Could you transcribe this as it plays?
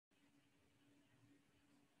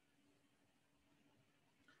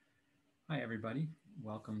Hi, everybody.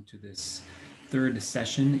 Welcome to this third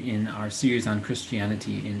session in our series on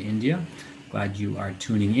Christianity in India. Glad you are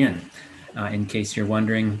tuning in. In case you're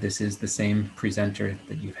wondering, this is the same presenter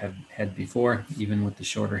that you've had before, even with the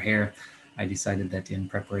shorter hair. I decided that in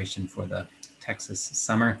preparation for the Texas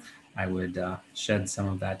summer, I would shed some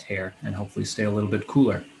of that hair and hopefully stay a little bit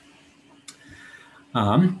cooler.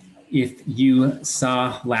 If you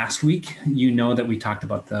saw last week, you know that we talked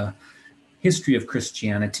about the history of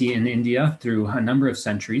Christianity in India through a number of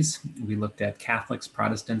centuries. We looked at Catholics,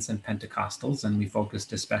 Protestants, and Pentecostals, and we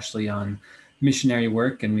focused especially on missionary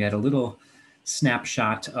work, and we had a little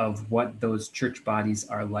snapshot of what those church bodies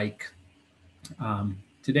are like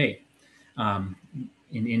today in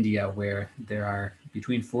India, where there are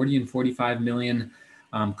between 40 and 45 million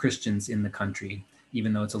Christians in the country,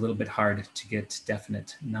 even though it's a little bit hard to get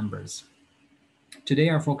definite numbers. Today,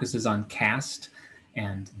 our focus is on caste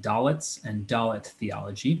and Dalits and Dalit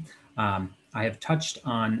theology. I have touched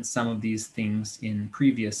on some of these things in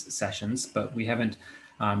previous sessions, but we haven't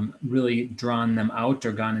really drawn them out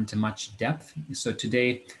or gone into much depth. So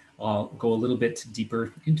today I'll go a little bit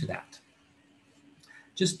deeper into that.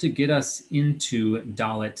 Just to get us into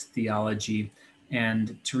Dalit theology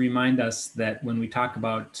and to remind us that when we talk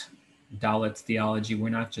about Dalit theology, we're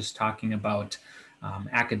not just talking about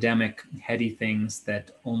academic, heady things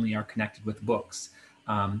that only are connected with books,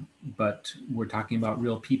 but we're talking about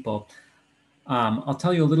real people. I'll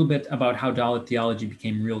tell you a little bit about how Dalit theology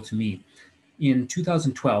became real to me. In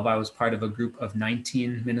 2012, I was part of a group of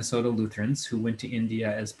 19 Minnesota Lutherans who went to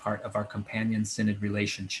India as part of our companion synod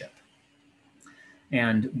relationship.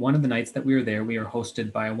 And one of the nights that we were there, we were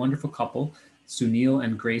hosted by a wonderful couple, Sunil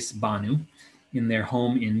and Grace Banu, in their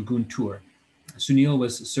home in Guntur. Sunil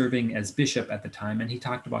was serving as bishop at the time, and he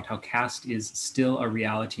talked about how caste is still a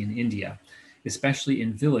reality in India, especially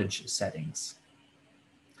in village settings.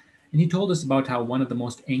 And he told us about how one of the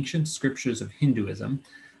most ancient scriptures of Hinduism,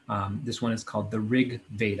 this one is called the Rig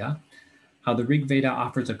Veda, how the Rig Veda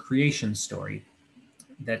offers a creation story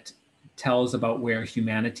that tells about where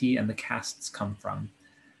humanity and the castes come from.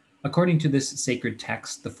 According to this sacred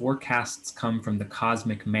text, the four castes come from the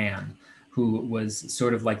cosmic man, who was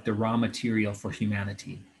sort of like the raw material for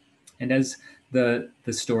humanity. And as the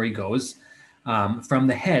story goes, from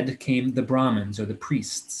the head came the Brahmins, or the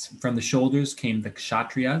priests. From the shoulders came the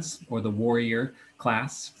Kshatriyas, or the warrior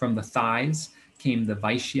class. From the thighs came the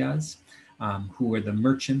Vaishyas, who were the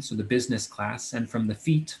merchants, or the business class. And from the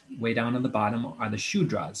feet, way down on the bottom, are the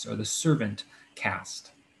Shudras, or the servant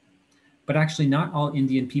caste. But actually, not all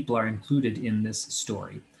Indian people are included in this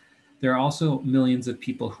story. There are also millions of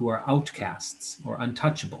people who are outcasts or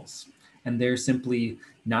untouchables, and they're simply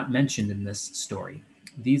not mentioned in this story.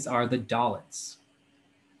 These are the Dalits.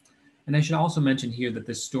 And I should also mention here that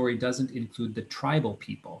this story doesn't include the tribal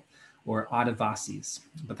people or Adivasis,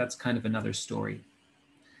 but that's kind of another story.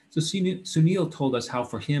 So Sunil told us how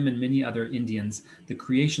for him and many other Indians, the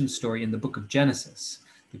creation story in the book of Genesis,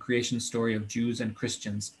 the creation story of Jews and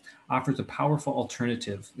Christians, offers a powerful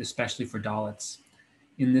alternative, especially for Dalits.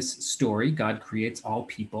 In this story, God creates all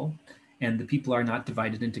people, and the people are not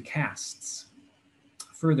divided into castes.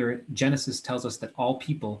 Further, Genesis tells us that all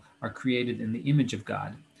people are created in the image of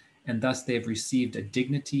God, and thus they have received a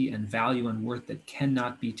dignity and value and worth that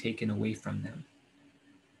cannot be taken away from them.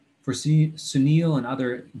 For Sunil and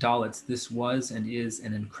other Dalits, this was and is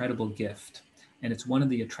an incredible gift, and it's one of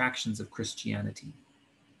the attractions of Christianity.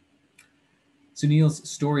 Sunil's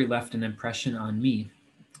story left an impression on me.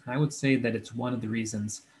 I would say that it's one of the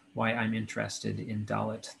reasons why I'm interested in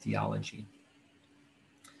Dalit theology.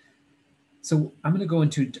 So I'm going to go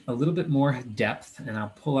into a little bit more depth, and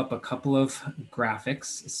I'll pull up a couple of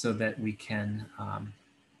graphics so that we can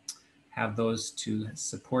have those to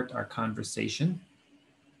support our conversation.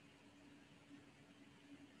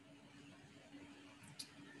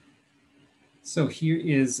 So here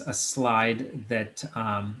is a slide that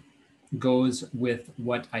goes with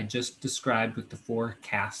what I just described with the four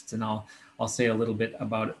castes, and I'll say a little bit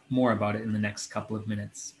more about it in the next couple of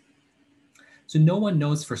minutes. So no one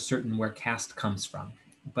knows for certain where caste comes from,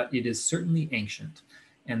 but it is certainly ancient,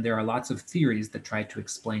 and there are lots of theories that try to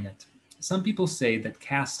explain it. Some people say that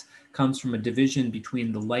caste comes from a division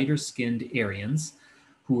between the lighter-skinned Aryans,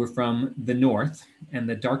 who were from the north, and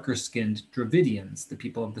the darker-skinned Dravidians, the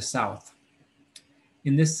people of the south.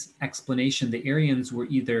 In this explanation, the Aryans were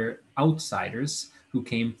either outsiders who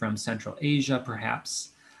came from Central Asia,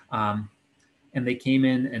 perhaps, and they came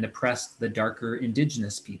in and oppressed the darker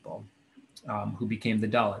indigenous people who became the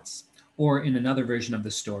Dalits. Or in another version of the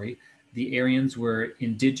story, the Aryans were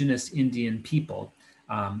indigenous Indian people,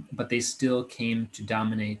 but they still came to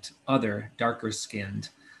dominate other darker-skinned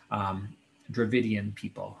Dravidian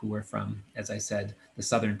people who were from, as I said, the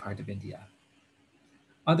southern part of India.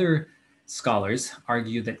 Other scholars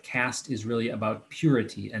argue that caste is really about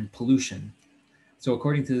purity and pollution. So,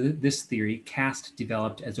 according to this theory, caste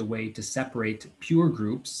developed as a way to separate pure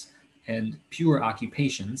groups and pure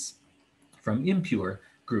occupations from impure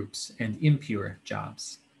groups and impure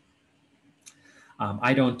jobs.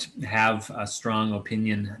 I don't have a strong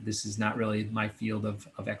opinion. This is not really my field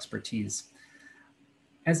of expertise.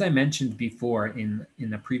 As I mentioned before in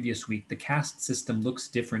the previous week, the caste system looks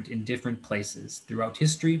different in different places throughout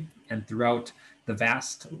history and throughout the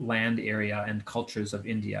vast land area and cultures of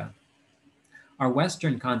India. Our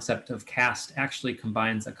Western concept of caste actually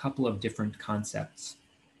combines a couple of different concepts.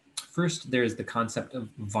 First, there is the concept of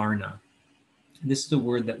varna. This is a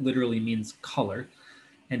word that literally means color,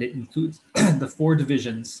 and it includes the four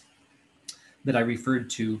divisions that I referred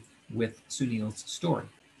to with Sunil's story.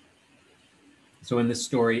 So in this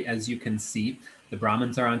story, as you can see, the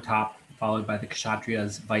Brahmins are on top, followed by the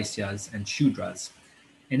Kshatriyas, Vaisyas, and Shudras.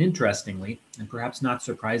 And interestingly, and perhaps not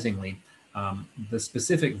surprisingly, the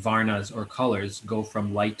specific varnas or colors go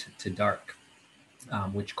from light to dark,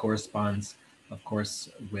 which corresponds, of course,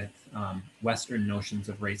 with Western notions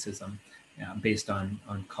of racism based on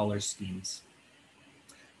color schemes.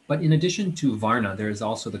 But in addition to varna, there is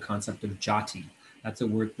also the concept of jati. That's a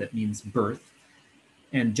word that means birth.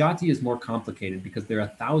 And jati is more complicated because there are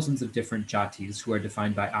thousands of different jatis who are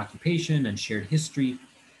defined by occupation and shared history.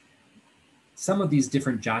 Some of these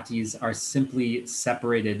different jatis are simply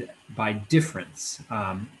separated by difference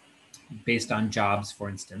based on jobs, for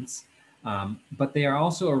instance. But they are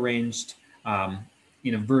also arranged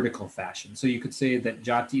in a vertical fashion. So you could say that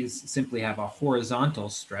jatis simply have a horizontal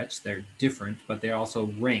stretch. They're different, but they're also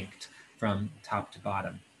ranked from top to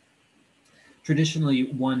bottom.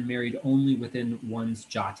 Traditionally, one married only within one's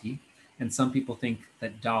jati, and some people think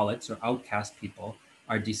that Dalits or outcast people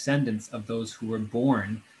are descendants of those who were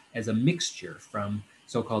born as a mixture from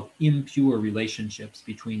so-called impure relationships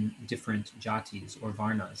between different jatis or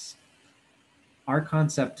varnas. Our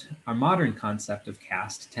modern concept of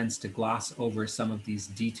caste tends to gloss over some of these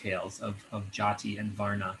details of jati and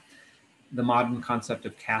varna. The modern concept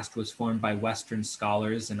of caste was formed by Western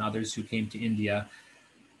scholars and others who came to India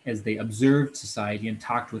as they observed society and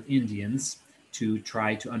talked with Indians to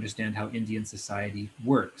try to understand how Indian society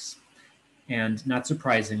works. And not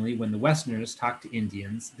surprisingly, when the Westerners talked to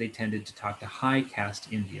Indians, they tended to talk to high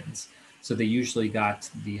caste Indians. So they usually got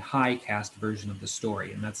the high caste version of the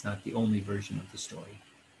story, and that's not the only version of the story.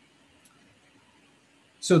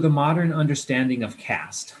 So the modern understanding of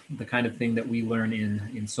caste, the kind of thing that we learn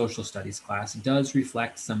in social studies class, does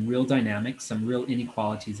reflect some real dynamics, some real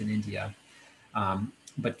inequalities in India.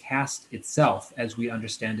 But caste itself, as we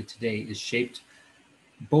understand it today, is shaped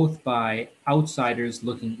both by outsiders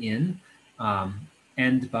looking in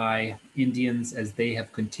and by Indians as they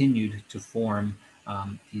have continued to form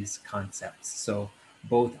these concepts. So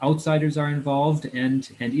both outsiders are involved and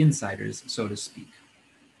insiders, so to speak.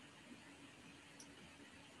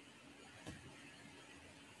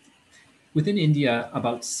 Within India,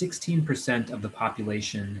 about 16% of the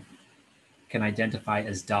population can identify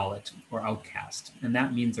as Dalit or outcast, and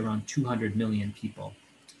that means around 200 million people.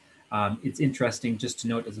 It's interesting just to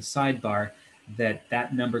note as a sidebar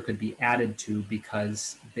that number could be added to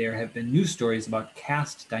because there have been news stories about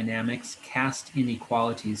caste dynamics, caste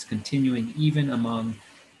inequalities continuing even among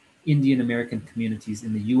Indian American communities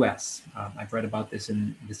in the US. I've read about this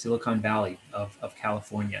in the Silicon Valley of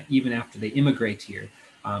California. Even after they immigrate here,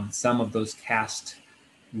 some of those caste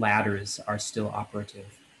ladders are still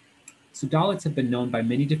operative. So Dalits have been known by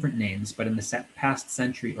many different names, but in the past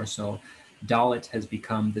century or so, Dalit has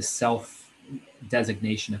become the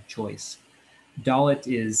self-designation of choice. Dalit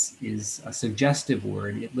is a suggestive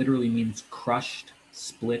word. It literally means crushed,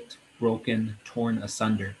 split, broken, torn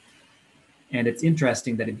asunder. And it's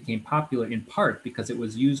interesting that it became popular in part because it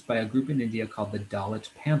was used by a group in India called the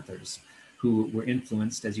Dalit Panthers, who were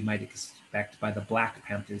influenced, as you might expect, by the Black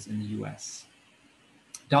Panthers in the US.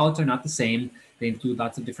 Dalits are not the same. They include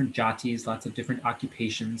lots of different jatis, lots of different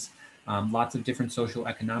occupations, lots of different social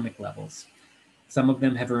economic levels. Some of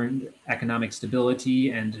them have earned economic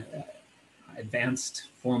stability and advanced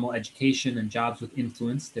formal education and jobs with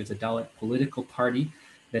influence. There's a Dalit political party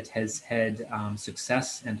that has had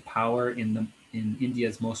success and power in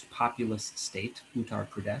India's most populous state, Uttar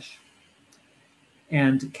Pradesh.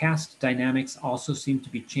 And caste dynamics also seem to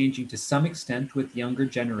be changing to some extent with younger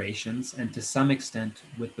generations and to some extent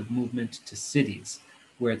with the movement to cities,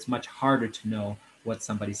 where it's much harder to know what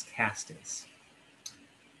somebody's caste is.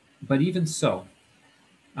 But even so,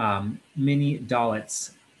 many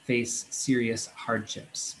Dalits face serious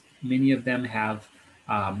hardships. Many of them have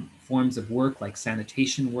forms of work like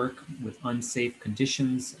sanitation work with unsafe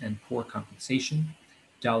conditions and poor compensation.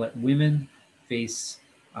 Dalit women face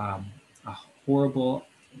a horrible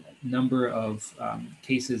number of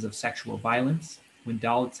cases of sexual violence. When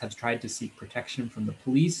Dalits have tried to seek protection from the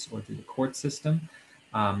police or through the court system,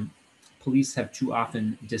 um, police have too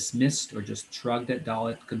often dismissed or just shrugged at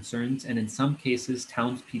Dalit concerns. And in some cases,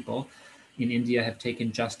 townspeople in India have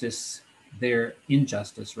taken their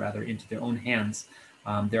injustice rather, into their own hands.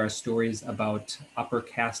 There are stories about upper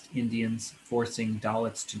caste Indians forcing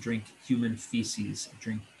Dalits to drink human feces,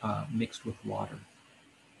 mixed with water.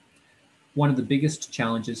 One of the biggest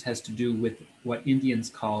challenges has to do with what Indians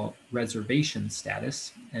call reservation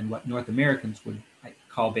status and what North Americans would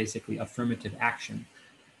call basically affirmative action.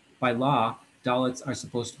 By law, Dalits are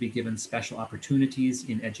supposed to be given special opportunities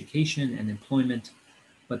in education and employment,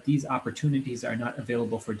 but these opportunities are not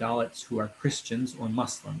available for Dalits who are Christians or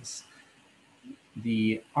Muslims.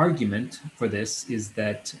 The argument for this is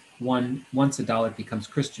that once a Dalit becomes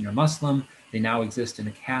Christian or Muslim, they now exist in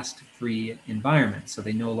a caste-free environment, so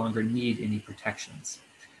they no longer need any protections.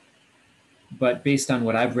 But based on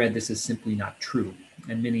what I've read, this is simply not true.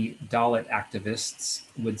 And many Dalit activists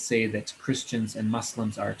would say that Christians and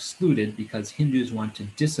Muslims are excluded because Hindus want to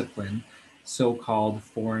discipline so-called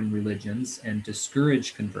foreign religions and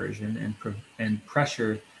discourage conversion and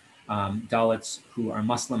pressure Dalits who are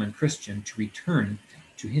Muslim and Christian to return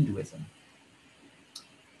to Hinduism.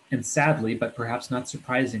 And sadly, but perhaps not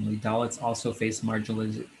surprisingly, Dalits also face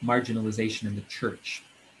marginalization in the church.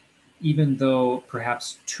 Even though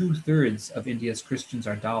perhaps 2/3 of India's Christians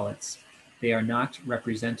are Dalits, they are not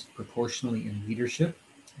represented proportionally in leadership.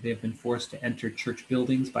 They have been forced to enter church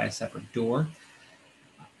buildings by a separate door.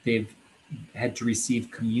 They've had to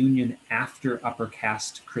receive communion after upper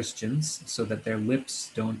caste Christians so that their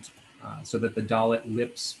lips don't, so that the Dalit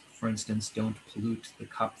lips, for instance, don't pollute the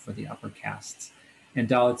cup for the upper castes. And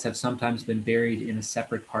Dalits have sometimes been buried in a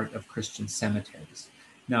separate part of Christian cemeteries.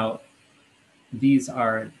 Now, these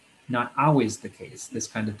are not always the case, this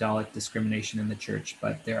kind of Dalit discrimination in the church,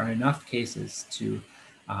 but there are enough cases to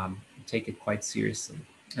take it quite seriously.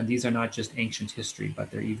 And these are not just ancient history, but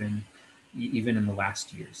they're even in the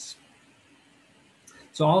last years.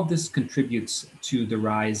 So all of this contributes to the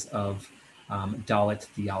rise of Dalit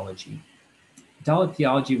theology. Dalit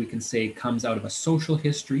theology, we can say, comes out of a social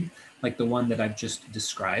history, like the one that I've just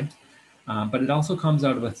described, but it also comes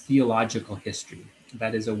out of a theological history.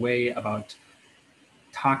 That is a way about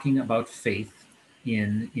talking about faith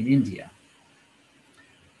in India.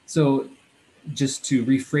 So just to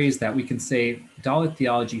rephrase that, we can say Dalit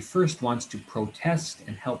theology first wants to protest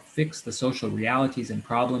and help fix the social realities and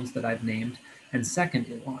problems that I've named. And second,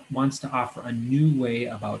 it wants to offer a new way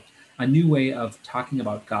of talking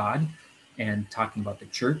about God and talking about the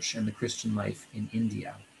church and the Christian life in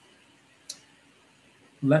India.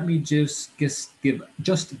 Let me just give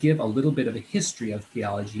a little bit of a history of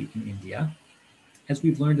theology in India. As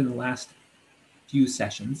we've learned in the last few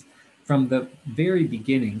sessions, from the very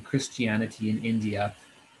beginning, Christianity in India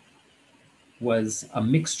was a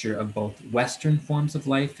mixture of both Western forms of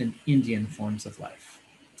life and Indian forms of life.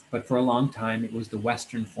 But for a long time, it was the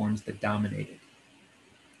Western forms that dominated.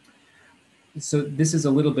 So this is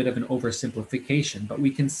a little bit of an oversimplification, but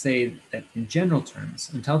we can say that in general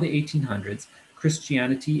terms, until the 1800s,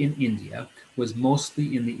 Christianity in India was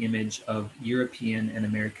mostly in the image of European and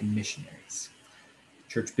American missionaries.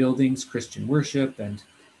 Church buildings, Christian worship, and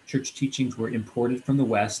church teachings were imported from the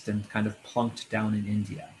West and kind of plunked down in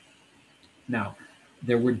India. Now,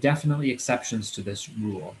 there were definitely exceptions to this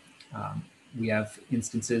rule. We have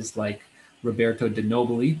instances like Roberto de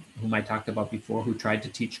Nobili, whom I talked about before, who tried to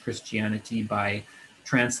teach Christianity by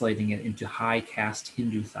translating it into high caste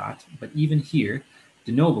Hindu thought. But even here,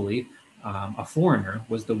 de Nobili, a foreigner,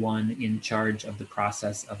 was the one in charge of the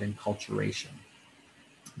process of enculturation.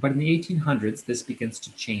 But in the 1800s, this begins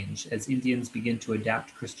to change as Indians begin to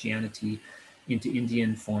adapt Christianity into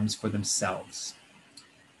Indian forms for themselves.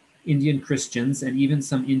 Indian Christians and even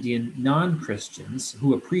some Indian non-Christians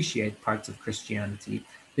who appreciate parts of Christianity,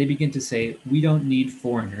 they begin to say, we don't need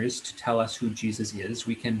foreigners to tell us who Jesus is.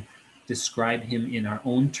 We can describe him in our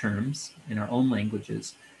own terms, in our own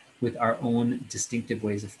languages, with our own distinctive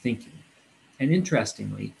ways of thinking. And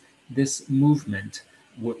interestingly, this movement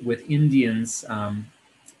with Indians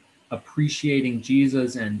appreciating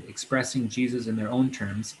Jesus and expressing Jesus in their own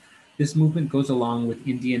terms, this movement goes along with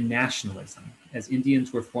Indian nationalism, as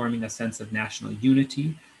Indians were forming a sense of national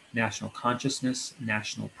unity, national consciousness,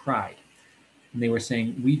 national pride. And they were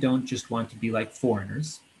saying, we don't just want to be like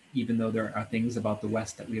foreigners, even though there are things about the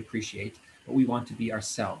West that we appreciate, but we want to be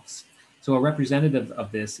ourselves. So a representative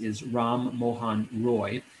of this is Ram Mohan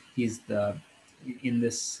Roy. In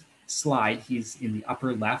this slide, he's in the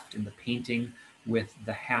upper left in the painting with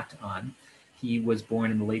the hat on. He was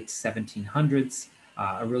born in the late 1700s,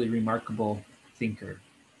 a really remarkable thinker.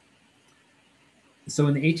 So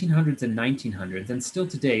in the 1800s and 1900s, and still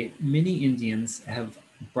today, many Indians have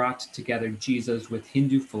brought together Jesus with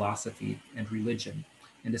Hindu philosophy and religion,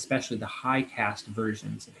 and especially the high caste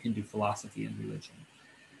versions of Hindu philosophy and religion.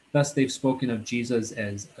 Thus, they've spoken of Jesus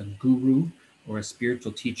as a guru or a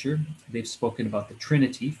spiritual teacher. They've spoken about the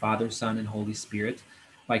Trinity, Father, Son, and Holy Spirit,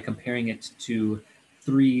 by comparing it to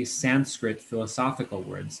three Sanskrit philosophical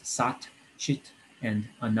words, Sat, Chit, and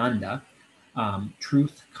Ananda,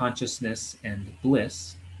 truth, consciousness, and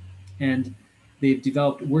bliss. And they've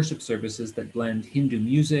developed worship services that blend Hindu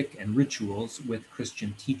music and rituals with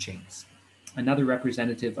Christian teachings. Another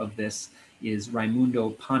representative of this is Raimundo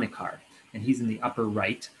Panikkar, and he's in the upper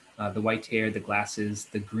right. The white hair, the glasses,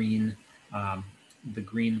 the green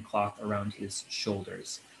cloth around his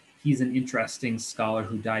shoulders. He's an interesting scholar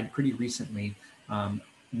who died pretty recently.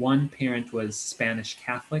 One parent was Spanish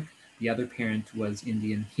Catholic, the other parent was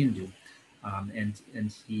Indian Hindu,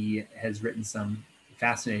 and he has written some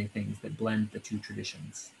fascinating things that blend the two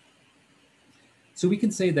traditions. So we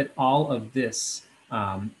can say that all of this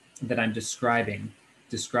that I'm describing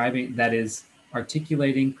that is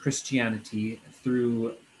articulating Christianity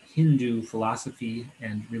through Hindu philosophy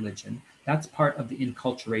and religion, that's part of the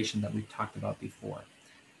enculturation that we've talked about before.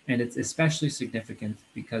 And it's especially significant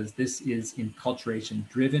because this is enculturation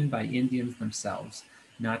driven by Indians themselves,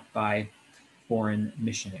 not by foreign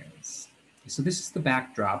missionaries. So this is the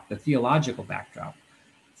backdrop, the theological backdrop,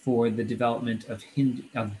 for the development of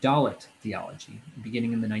Dalit theology,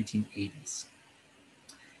 beginning in the 1980s.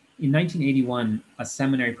 In 1981, a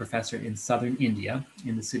seminary professor in southern India,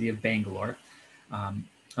 in the city of Bangalore,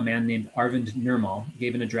 a man named Arvind Nirmal,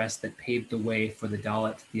 gave an address that paved the way for the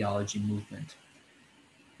Dalit theology movement.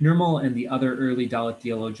 Nirmal and the other early Dalit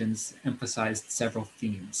theologians emphasized several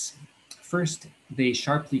themes. First, they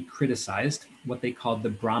sharply criticized what they called the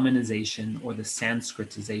Brahmanization or the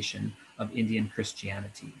Sanskritization of Indian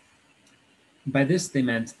Christianity. By this, they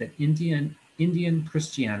meant that Indian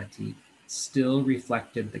Christianity still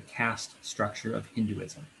reflected the caste structure of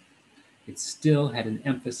Hinduism. It still had an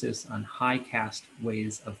emphasis on high caste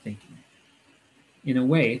ways of thinking. In a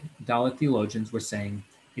way, Dalit theologians were saying,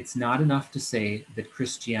 it's not enough to say that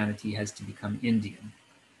Christianity has to become Indian.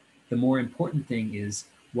 The more important thing is,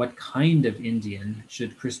 what kind of Indian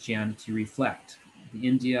should Christianity reflect? The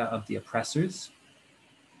India of the oppressors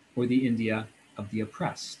or the India of the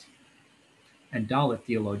oppressed? And Dalit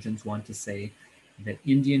theologians want to say that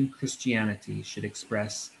Indian Christianity should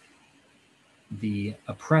express the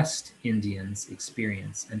oppressed Indians'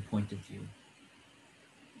 experience and point of view.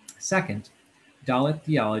 Second, Dalit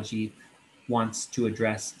theology wants to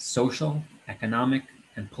address social, economic,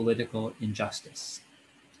 and political injustice.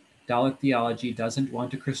 Dalit theology doesn't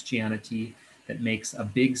want a Christianity that makes a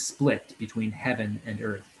big split between heaven and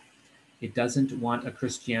earth. It doesn't want a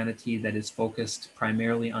Christianity that is focused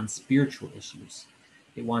primarily on spiritual issues.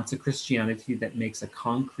 It wants a Christianity that makes a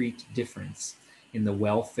concrete difference in the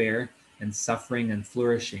welfare and suffering and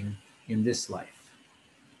flourishing in this life.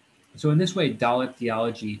 So in this way, Dalit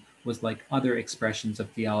theology was like other expressions of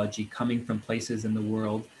theology coming from places in the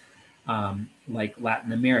world like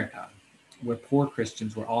Latin America, where poor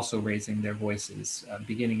Christians were also raising their voices,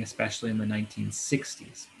 beginning especially in the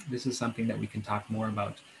 1960s. This is something that we can talk more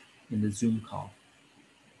about in the Zoom call.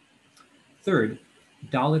 Third,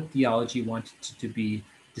 Dalit theology wanted to be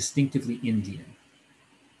distinctively Indian.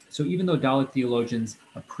 So even though Dalit theologians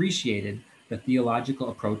appreciated the theological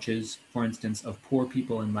approaches, for instance, of poor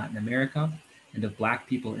people in Latin America and of Black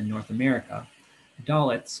people in North America,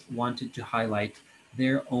 Dalits wanted to highlight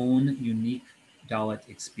their own unique Dalit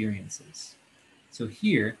experiences. So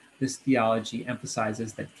here, this theology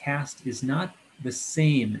emphasizes that caste is not the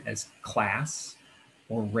same as class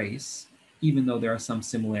or race, even though there are some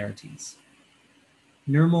similarities.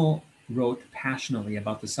 Nirmal wrote passionately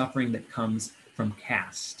about the suffering that comes from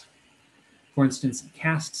caste. For instance,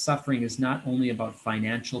 caste suffering is not only about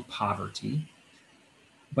financial poverty,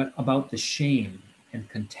 but about the shame and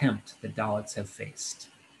contempt that Dalits have faced.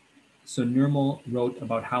 So Nirmal wrote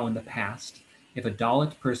about how in the past, if a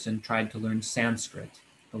Dalit person tried to learn Sanskrit,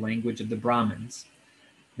 the language of the Brahmins,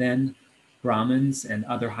 then Brahmins and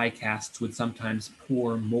other high castes would sometimes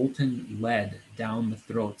pour molten lead down the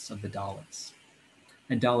throats of the Dalits.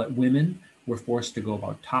 And Dalit women were forced to go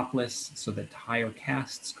about topless so that higher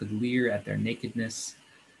castes could leer at their nakedness.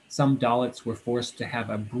 Some Dalits were forced to have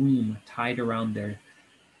a broom tied around their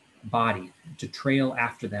body to trail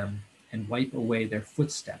after them and wipe away their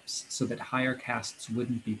footsteps so that higher castes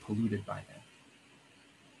wouldn't be polluted by them.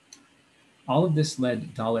 All of this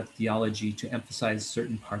led Dalit theology to emphasize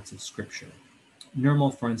certain parts of Scripture.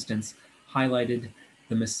 Nirmal, for instance, highlighted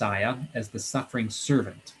the Messiah as the suffering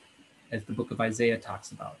servant, as the book of Isaiah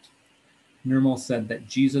talks about. Nirmal said that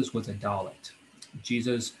Jesus was a Dalit.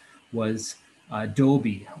 Jesus was a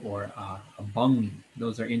Dobi or a Bungi.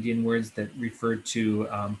 Those are Indian words that refer to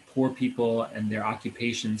poor people and their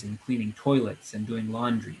occupations in cleaning toilets and doing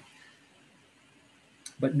laundry.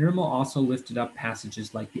 But Nirmal also lifted up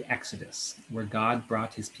passages like the Exodus, where God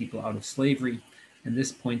brought his people out of slavery, and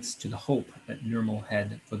this points to the hope that Nirmal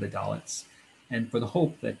had for the Dalits, and for the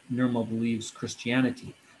hope that Nirmal believes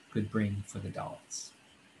Christianity could bring for the Dalits.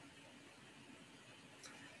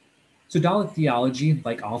 So Dalit theology,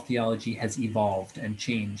 like all theology, has evolved and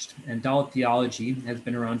changed, and Dalit theology has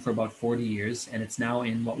been around for about 40 years, and it's now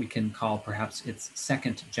in what we can call perhaps its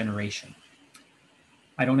second generation.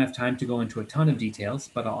 I don't have time to go into a ton of details,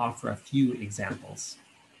 but I'll offer a few examples.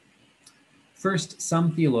 First,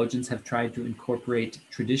 some theologians have tried to incorporate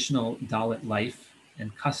traditional Dalit life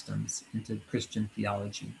and customs into Christian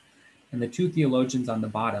theology. And the two theologians on the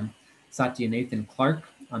bottom, Satyanathan Clark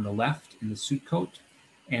on the left in the suit coat,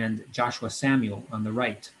 and Joshua Samuel on the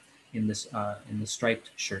right in the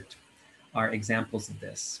striped shirt, are examples of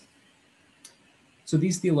this. So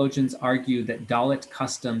these theologians argue that Dalit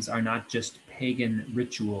customs are not just pagan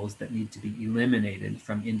rituals that need to be eliminated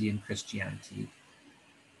from Indian Christianity,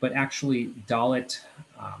 but actually Dalit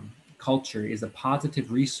culture is a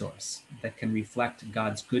positive resource that can reflect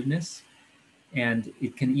God's goodness, and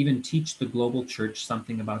it can even teach the global church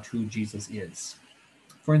something about who Jesus is.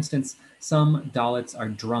 For instance, some Dalits are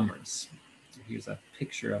drummers. Here's a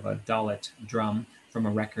picture of a Dalit drum from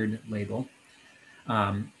a record label.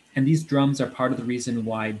 And these drums are part of the reason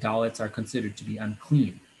why Dalits are considered to be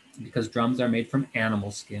unclean, because drums are made from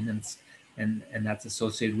animal skin, and that's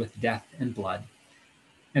associated with death and blood.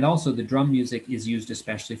 And also the drum music is used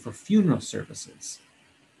especially for funeral services.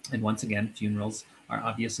 And once again, funerals are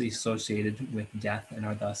obviously associated with death and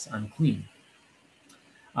are thus unclean.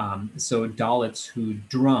 So Dalits who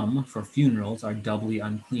drum for funerals are doubly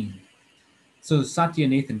unclean. So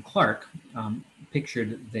Satyanathan Clark,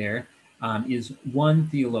 pictured there, is one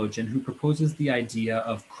theologian who proposes the idea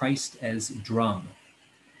of Christ as drum.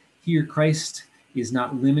 Here, Christ is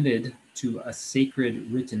not limited to a sacred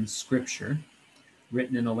written scripture,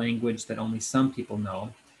 written in a language that only some people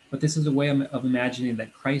know, but this is a way of imagining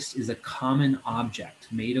that Christ is a common object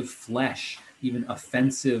made of flesh, even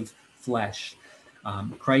offensive flesh.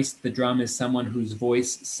 Christ, the drum, is someone whose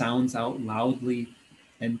voice sounds out loudly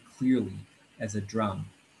and clearly as a drum.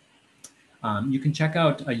 You can check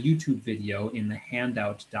out a YouTube video in the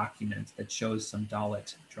handout document that shows some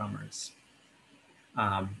Dalit drummers.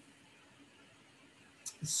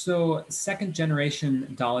 So second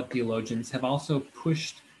generation Dalit theologians have also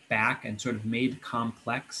pushed back and sort of made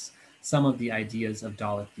complex some of the ideas of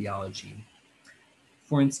Dalit theology.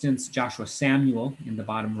 For instance, Joshua Samuel in the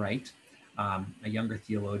bottom right, a younger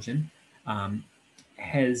theologian,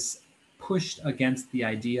 has pushed against the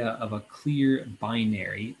idea of a clear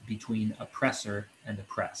binary between oppressor and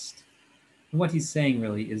oppressed. And what he's saying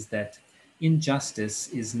really is that injustice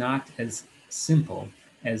is not as simple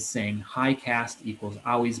as saying high caste equals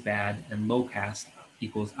always bad and low caste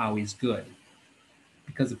equals always good.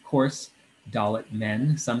 Because of course, Dalit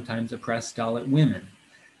men sometimes oppress Dalit women,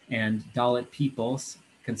 and Dalit peoples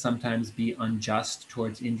can sometimes be unjust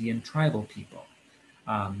towards Indian tribal people.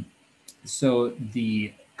 So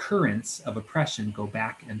the currents of oppression go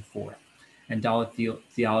back and forth, and Dalit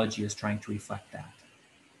theology is trying to reflect that.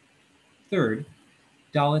 Third,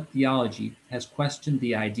 Dalit theology has questioned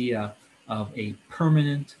the idea of a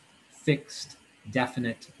permanent, fixed,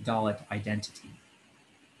 definite Dalit identity.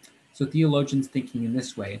 So theologians thinking in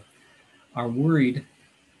this way are worried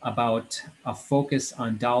about a focus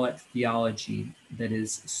on Dalit theology that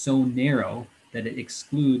is so narrow that it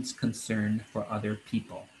excludes concern for other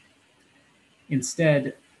people.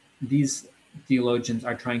 Instead, these theologians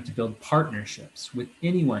are trying to build partnerships with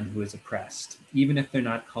anyone who is oppressed, even if they're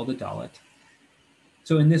not called a Dalit.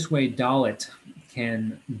 So in this way, Dalit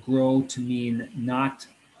can grow to mean not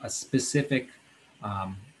a specific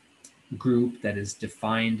group that is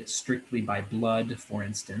defined strictly by blood, for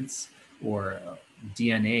instance, or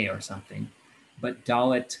DNA or something, but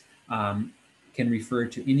Dalit can refer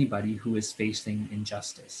to anybody who is facing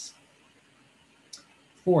injustice.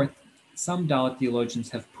 Fourth, some Dalit theologians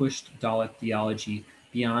have pushed Dalit theology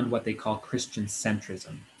beyond what they call Christian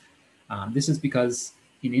centrism. This is because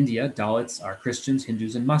in India, Dalits are Christians,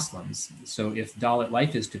 Hindus, and Muslims. So if Dalit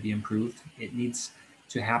life is to be improved, it needs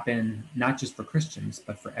to happen not just for Christians,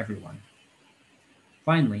 but for everyone.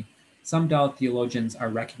 Finally, some Dalit theologians are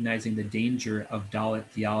recognizing the danger of Dalit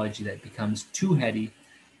theology that becomes too heady,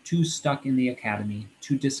 too stuck in the academy,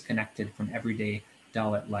 too disconnected from everyday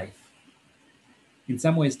Dalit life. In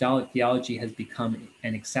some ways, Dalit theology has become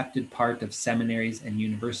an accepted part of seminaries and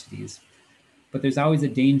universities, but there's always a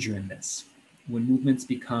danger in this. When movements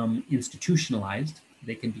become institutionalized,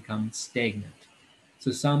 they can become stagnant. So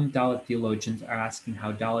some Dalit theologians are asking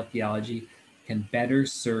how Dalit theology can better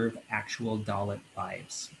serve actual Dalit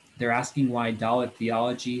lives. They're asking why Dalit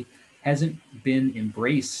theology hasn't been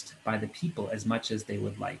embraced by the people as much as they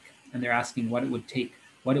would like. And they're asking what it will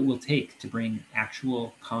take to bring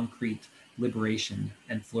actual concrete liberation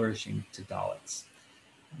and flourishing to Dalits.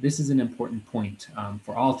 This is an important point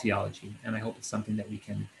for all theology, and I hope it's something that we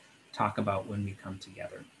can talk about when we come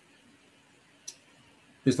together.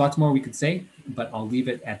 There's lots more we could say, but I'll leave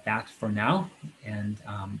it at that for now. And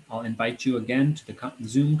I'll invite you again to the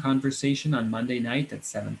Zoom conversation on Monday night at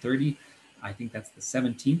 7:30. I think that's the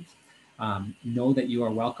 17th. Know that you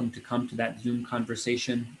are welcome to come to that Zoom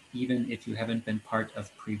conversation, even if you haven't been part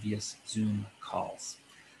of previous Zoom calls.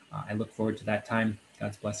 I look forward to that time.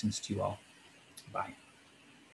 God's blessings to you all. Bye.